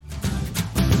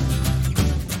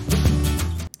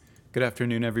Good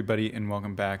afternoon, everybody, and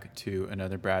welcome back to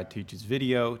another Brad Teaches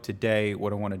video. Today,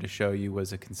 what I wanted to show you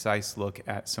was a concise look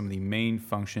at some of the main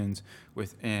functions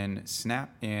within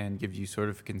Snap and give you sort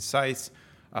of a concise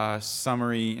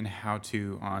summary and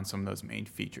how-to on some of those main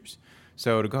features.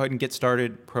 So to go ahead and get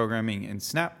started programming in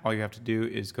Snap, all you have to do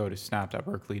is go to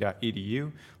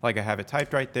snap.berkeley.edu, like I have it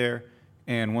typed right there,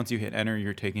 and once you hit enter,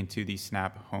 you're taken to the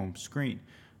Snap home screen.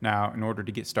 Now, in order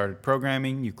to get started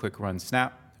programming, you click Run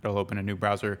Snap. It'll open a new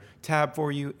browser tab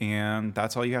for you, and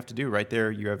that's all you have to do. Right there,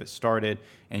 you have it started,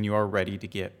 and you are ready to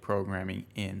get programming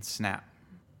in Snap.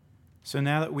 So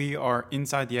now that we are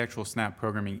inside the actual Snap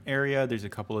programming area, there's a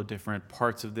couple of different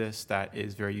parts of this that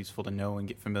is very useful to know and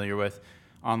get familiar with.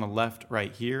 On the left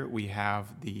right here, we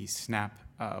have the Snap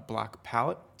block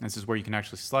palette. This is where you can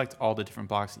actually select all the different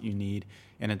blocks that you need.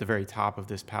 And at the very top of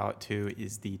this palette too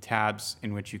is the tabs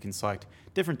in which you can select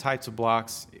different types of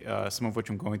blocks, some of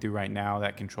which I'm going through right now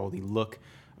that control the look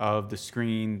of the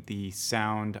screen, the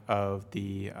sound of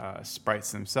the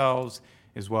sprites themselves,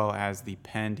 as well as the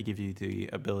pen to give you the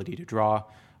ability to draw.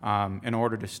 In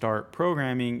order to start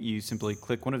programming, you simply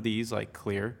click one of these like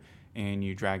clear, and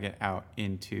you drag it out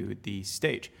into the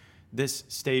stage. This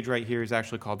stage right here is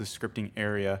actually called the scripting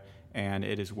area, and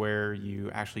it is where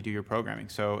you actually do your programming.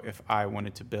 So if I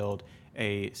wanted to build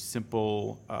a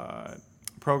simple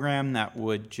program that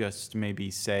would just maybe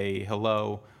say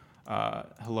hello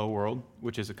world,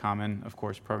 which is a common, of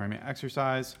course, programming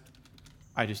exercise,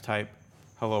 I just type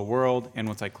hello world, and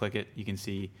once I click it, you can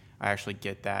see I actually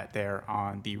get that there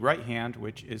on the right hand,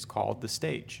 which is called the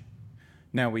stage.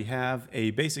 Now we have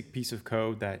a basic piece of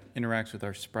code that interacts with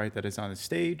our sprite that is on the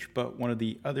stage, but one of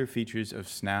the other features of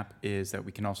Snap is that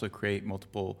we can also create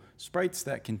multiple sprites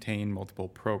that contain multiple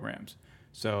programs.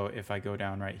 So if I go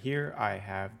down right here, I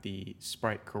have the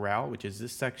sprite corral, which is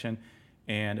this section,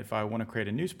 and if I want to create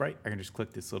a new sprite, I can just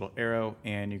click this little arrow,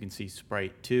 and you can see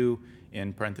sprite 2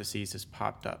 in parentheses has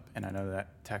popped up, and I know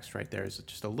that text right there is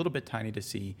just a little bit tiny to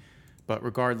see. But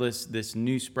regardless, this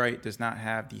new sprite does not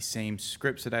have the same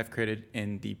scripts that I've created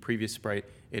in the previous sprite.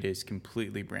 It is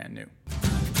completely brand new.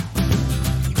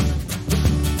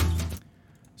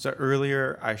 So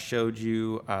earlier I showed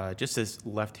you just this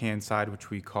left-hand side,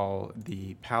 which we call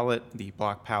the palette, the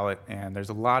block palette, and there's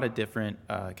a lot of different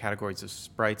categories of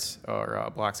sprites or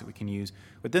blocks that we can use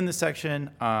within the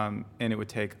section, and it would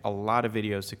take a lot of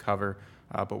videos to cover.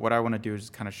 But what I want to do is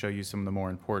just kind of show you some of the more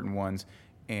important ones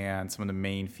and some of the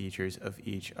main features of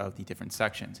each of the different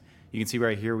sections. You can see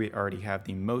right here we already have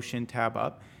the motion tab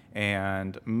up,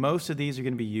 and most of these are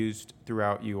going to be used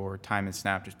throughout your time in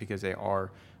Snap just because they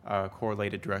are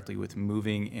correlated directly with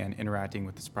moving and interacting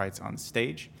with the sprites on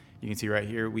stage. You can see right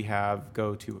here we have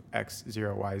go to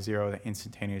X0, Y0 that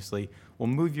instantaneously will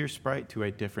move your sprite to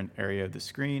a different area of the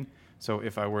screen. So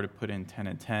if I were to put in 10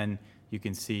 and 10, you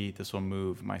can see this will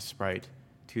move my sprite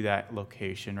to that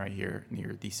location right here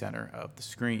near the center of the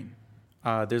screen.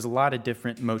 There's a lot of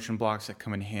different motion blocks that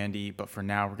come in handy, but for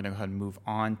now we're going to go ahead and move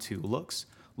on to looks.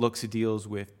 Looks deals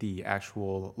with the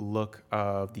actual look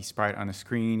of the sprite on the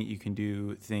screen. You can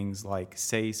do things like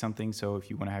say something. So if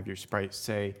you want to have your sprite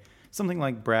say something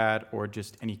like Brad or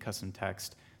just any custom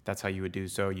text, that's how you would do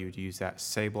so. You would use that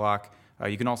say block.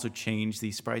 You can also change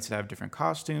the sprites that have different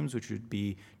costumes, which would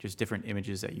be just different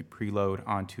images that you preload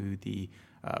onto the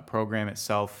program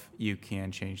itself. You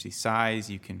can change the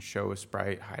size, you can show a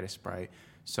sprite, hide a sprite,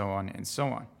 so on and so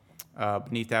on.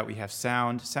 Beneath that we have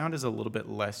sound. Sound is a little bit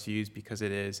less used because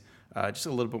it is just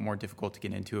a little bit more difficult to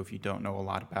get into if you don't know a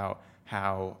lot about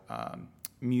how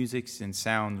music and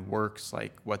sound works,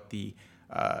 like what the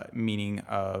meaning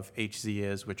of Hz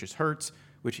is, which is hertz,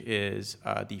 which is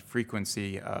the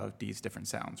frequency of these different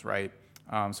sounds, right?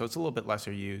 So it's a little bit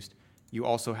lesser used. You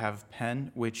also have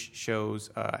pen, which shows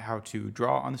how to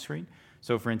draw on the screen.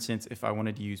 So for instance, if I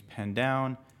wanted to use pen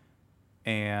down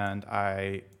and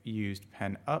I used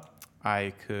pen up,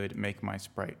 I could make my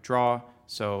sprite draw.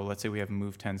 So let's say we have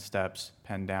move 10 steps,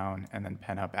 pen down, and then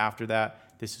pen up after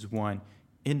that. This is one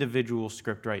individual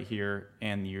script right here,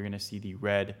 and you're gonna see the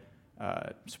red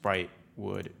sprite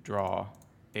would draw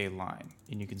a line.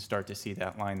 And you can start to see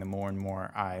that line the more and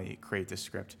more I create this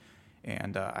script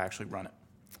and I actually run it.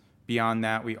 Beyond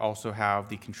that, we also have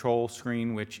the control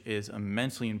screen, which is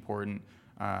immensely important.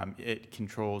 It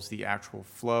controls the actual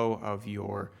flow of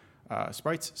your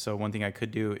sprites. So one thing I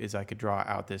could do is I could draw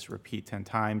out this repeat 10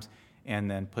 times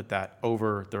and then put that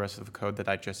over the rest of the code that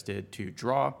I just did to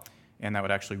draw, and that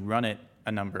would actually run it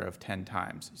a number of 10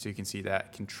 times. So you can see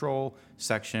that control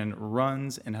section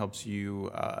runs and helps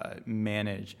you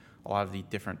manage a lot of the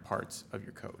different parts of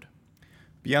your code.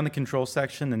 Beyond the control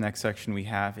section, the next section we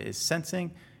have is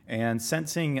sensing. And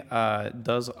sensing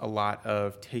does a lot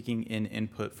of taking in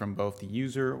input from both the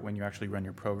user when you actually run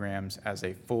your programs as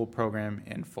a full program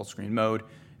in full screen mode,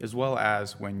 as well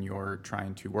as when you're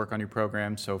trying to work on your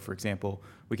program. So for example,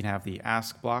 we can have the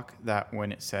ask block that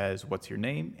when it says, what's your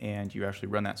name? And you actually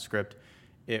run that script,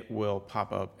 it will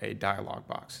pop up a dialog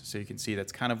box. So you can see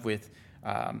that's kind of with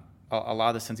a lot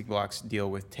of the sensing blocks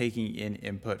deal with taking in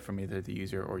input from either the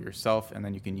user or yourself, and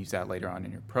then you can use that later on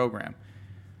in your program.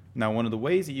 Now, one of the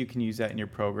ways that you can use that in your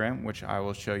program, which I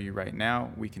will show you right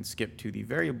now, we can skip to the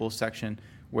variables section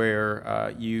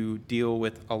where you deal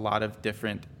with a lot of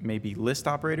different maybe list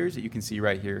operators that you can see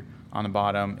right here on the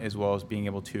bottom, as well as being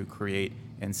able to create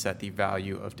and set the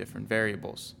value of different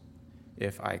variables.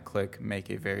 If I click make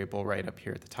a variable right up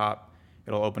here at the top,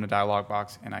 it'll open a dialog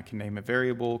box and I can name a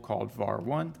variable called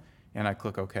var1, and I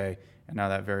click OK, and now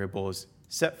that variable is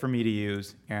set for me to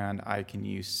use, and I can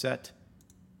use set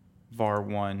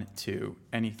var1 to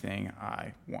anything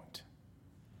I want.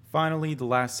 Finally, the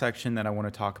last section that I want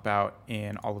to talk about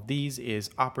in all of these is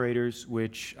operators,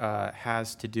 which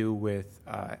has to do with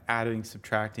adding,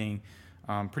 subtracting,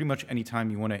 pretty much anytime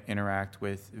you want to interact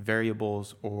with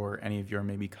variables or any of your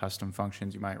maybe custom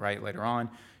functions you might write later on,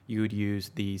 you would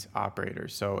use these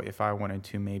operators. So if I wanted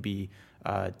to maybe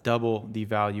double the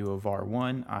value of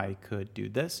var1, I could do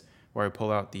this, where I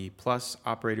pull out the plus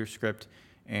operator script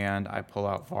and I pull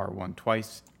out var1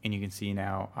 twice, and you can see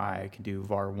now I can do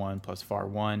var1 plus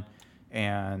var1,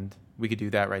 and we could do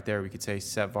that right there. We could say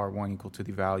set var1 equal to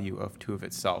the value of 2 of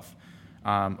itself.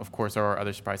 Of course, there are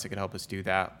other sprites that could help us do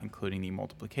that, including the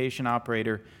multiplication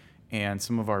operator and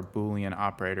some of our Boolean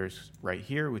operators right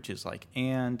here, which is like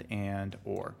and,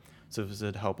 or. So this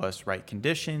would help us write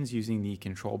conditions using the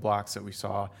control blocks that we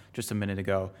saw just a minute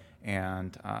ago,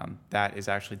 and that is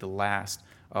actually the last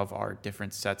of our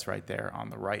different sets right there on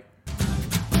the right.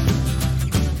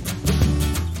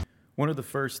 One of the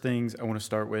first things I want to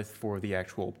start with for the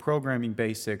actual programming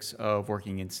basics of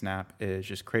working in Snap is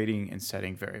just creating and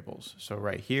setting variables. So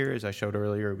right here, as I showed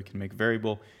earlier, we can make a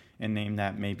variable and name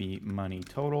that maybe money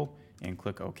total and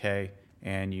click OK.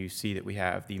 And you see that we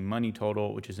have the money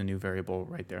total, which is a new variable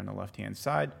right there on the left-hand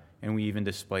side. And we even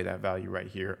display that value right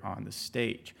here on the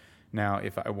stage. Now,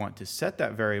 if I want to set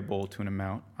that variable to an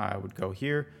amount, I would go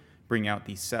here, bring out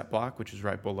the set block, which is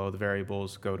right below the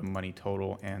variables, go to money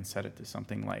total and set it to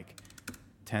something like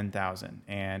 10,000.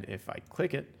 And if I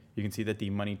click it, you can see that the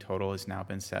money total has now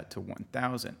been set to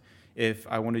 1,000. If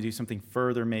I want to do something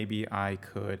further, maybe I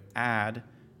could add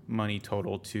money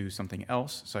total to something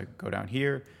else. So I could go down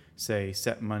here, say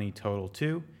set money total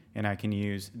to, and I can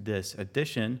use this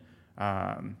addition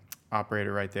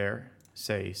operator right there,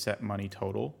 say set money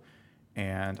total,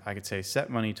 and I could say set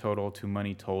money total to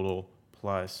money total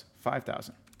plus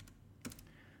 5,000.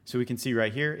 So we can see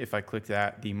right here, if I click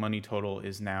that, the money total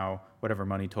is now whatever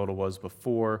money total was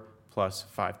before plus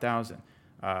 5,000.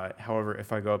 However,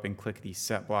 if I go up and click the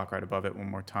set block right above it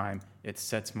one more time, it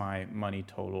sets my money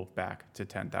total back to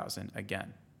 10,000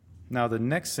 again. Now, the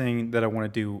next thing that I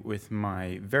want to do with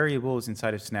my variables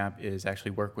inside of Snap is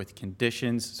actually work with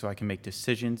conditions so I can make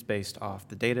decisions based off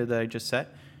the data that I just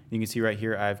set. You can see right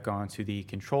here I've gone to the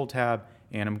control tab,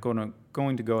 and I'm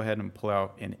going to go ahead and pull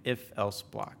out an if-else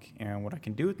block. And what I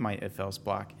can do with my if-else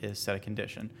block is set a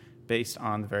condition based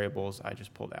on the variables I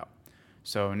just pulled out.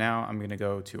 So now I'm going to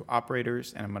go to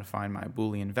operators, and I'm going to find my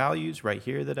Boolean values right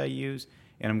here that I use,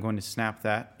 and I'm going to snap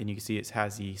that, and you can see it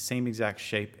has the same exact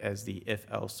shape as the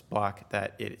if-else block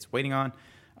that it's waiting on.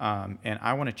 And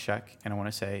I want to check, and I want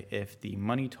to say if the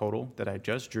money total that I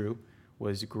just drew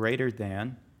was greater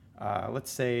than, let's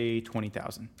say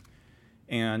 20,000.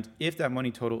 And if that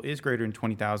money total is greater than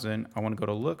 20,000, I want to go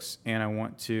to looks, and I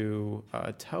want to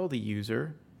tell the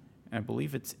user, and I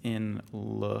believe it's in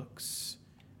looks,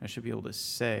 I should be able to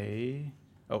say,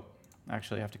 oh,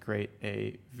 actually I have to create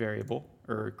a variable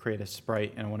or create a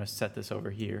sprite, and I want to set this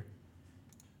over here.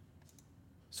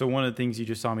 So one of the things you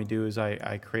just saw me do is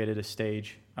I created a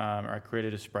stage, or I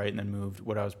created a sprite and then moved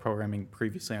what I was programming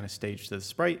previously on a stage to the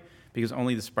sprite, because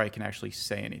only the sprite can actually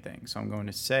say anything. So I'm going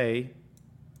to say,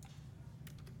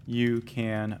 you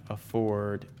can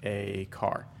afford a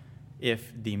car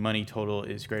if the money total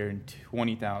is greater than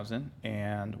 20,000,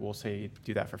 and we'll say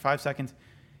do that for 5 seconds.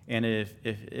 And if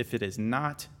it is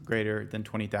not greater than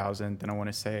 20,000, then I want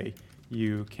to say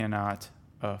you cannot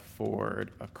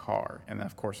afford a car. And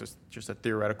of course, it's just a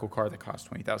theoretical car that costs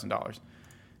 $20,000.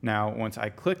 Now, once I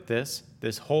click this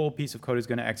whole piece of code is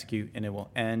going to execute, and it will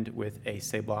end with a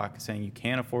say block saying you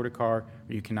can afford a car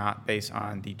or you cannot based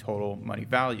on the total money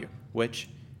value, which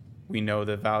we know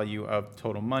the value of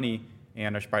total money,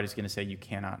 and our sprite is going to say you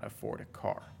cannot afford a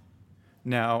car.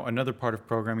 Now, another part of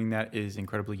programming that is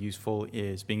incredibly useful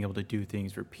is being able to do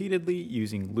things repeatedly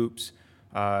using loops.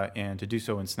 And to do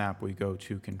so in Snap, we go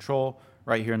to Control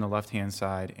right here on the left-hand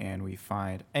side, and we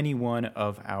find any one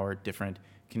of our different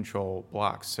control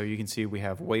blocks. So you can see we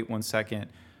have wait 1 second,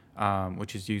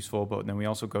 which is useful, but then we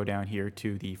also go down here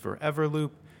to the forever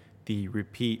loop, the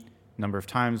repeat number of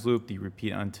times loop, the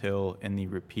repeat until, and the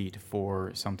repeat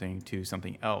for something to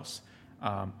something else.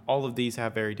 All of these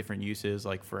have very different uses,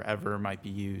 like forever might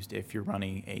be used if you're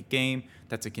running a game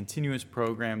that's a continuous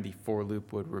program. The for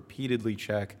loop would repeatedly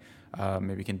check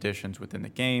maybe conditions within the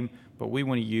game, but we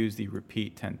want to use the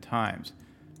repeat 10 times.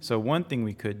 So one thing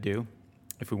we could do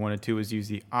if we wanted to is use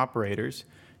the operators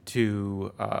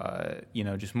to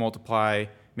just multiply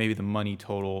maybe the money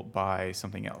total by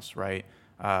something else, right?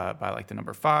 By like the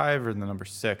number 5 or the number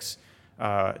 6.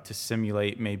 To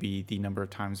simulate maybe the number of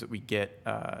times that we get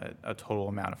a total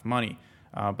amount of money.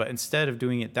 But instead of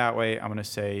doing it that way, I'm going to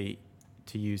say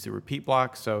to use the repeat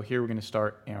block. So here we're going to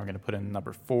start and we're going to put in the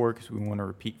number 4 because we want to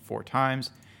repeat 4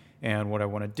 times. And what I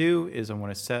want to do is I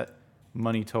want to set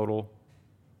money total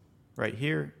right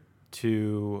here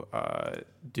to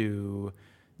do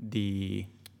the,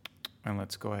 and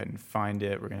let's go ahead and find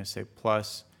it. We're going to say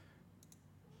plus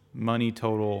money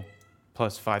total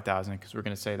plus 5,000 because we're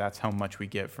going to say that's how much we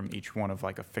get from each one of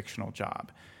like a fictional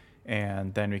job.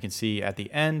 And then we can see at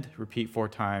the end, repeat 4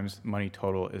 times, money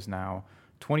total is now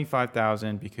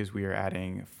 25,000 because we are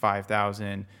adding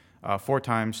 5,000 4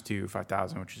 times to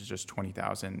 5,000, which is just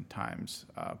 20,000 times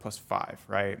plus 5,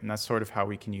 right? And that's sort of how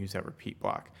we can use that repeat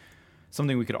block.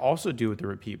 Something we could also do with the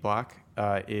repeat block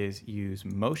is use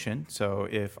motion. So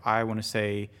if I want to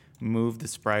say move the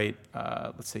sprite,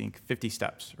 let's say 50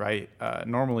 steps, right?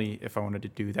 Normally, if I wanted to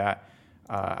do that,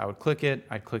 I would click it,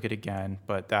 I'd click it again,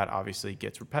 but that obviously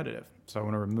gets repetitive. So I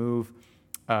want to remove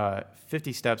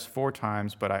 50 steps 4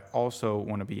 times, but I also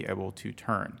want to be able to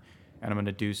turn. And I'm going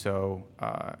to do so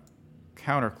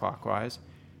counterclockwise,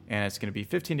 and it's going to be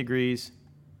 15 degrees,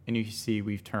 and you can see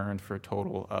we've turned for a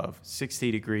total of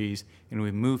 60 degrees, and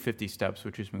we've moved 50 steps,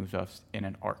 which has moved us in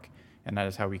an arc. And that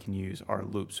is how we can use our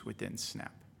loops within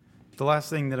Snap. The last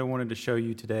thing that I wanted to show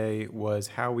you today was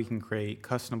how we can create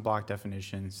custom block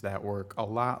definitions that work a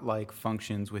lot like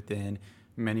functions within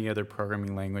many other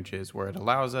programming languages, where it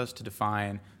allows us to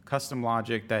define custom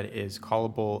logic that is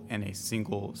callable in a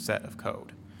single set of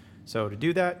code. So to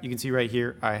do that, you can see right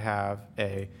here, I have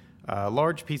a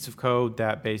large piece of code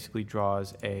that basically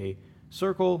draws a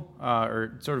circle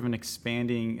or sort of an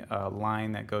expanding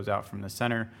line that goes out from the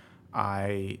center.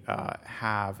 I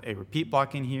have a repeat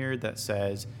block in here that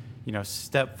says,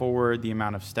 step forward the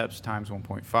amount of steps times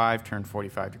 1.5, turn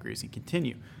 45 degrees and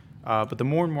continue. But the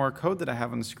more and more code that I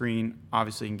have on the screen,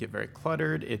 obviously can get very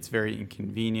cluttered. It's very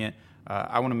inconvenient.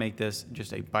 I want to make this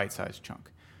just a bite-sized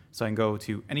chunk. So I can go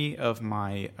to any of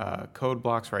my code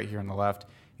blocks right here on the left,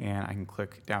 and I can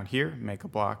click down here, make a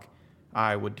block.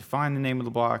 I would define the name of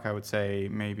the block. I would say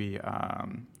maybe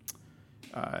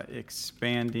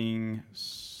expanding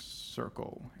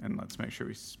circle, and let's make sure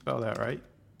we spell that right.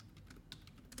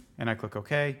 And I click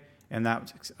OK, and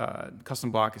that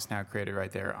custom block is now created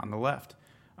right there on the left.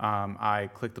 I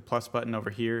click the plus button over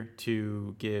here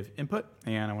to give input,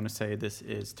 and I want to say this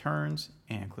is turns,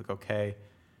 and click OK.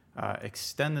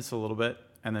 Extend this a little bit,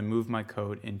 and then move my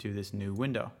code into this new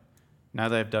window. Now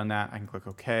that I've done that, I can click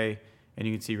OK, and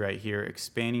you can see right here,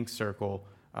 expanding circle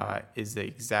is the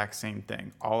exact same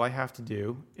thing. All I have to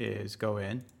do is go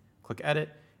in, click Edit,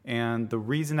 and the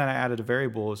reason that I added a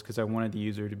variable is because I wanted the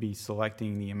user to be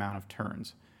selecting the amount of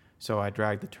turns. So I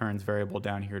drag the turns variable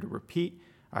down here to repeat.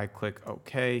 I click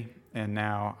OK, and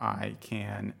now I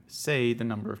can say the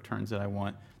number of turns that I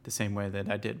want the same way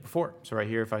that I did before. So right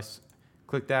here, if I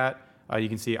click that, you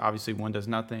can see obviously 1 does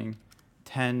nothing,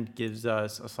 10 gives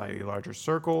us a slightly larger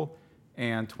circle,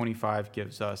 and 25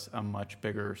 gives us a much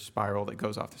bigger spiral that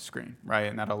goes off the screen, right?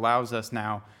 And that allows us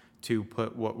now to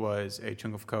put what was a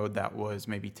chunk of code that was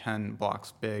maybe 10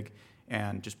 blocks big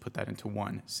and just put that into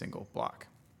one single block.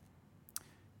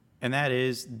 And that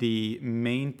is the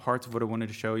main parts of what I wanted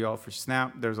to show y'all for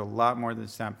Snap. There's a lot more that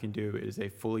Snap can do. It is a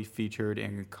fully featured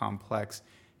and complex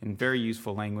and very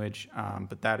useful language,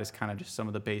 but that is kind of just some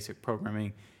of the basic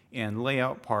programming and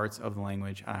layout parts of the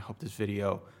language. I hope this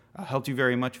video helped you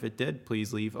very much. If it did,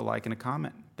 please leave a like and a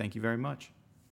comment. Thank you very much.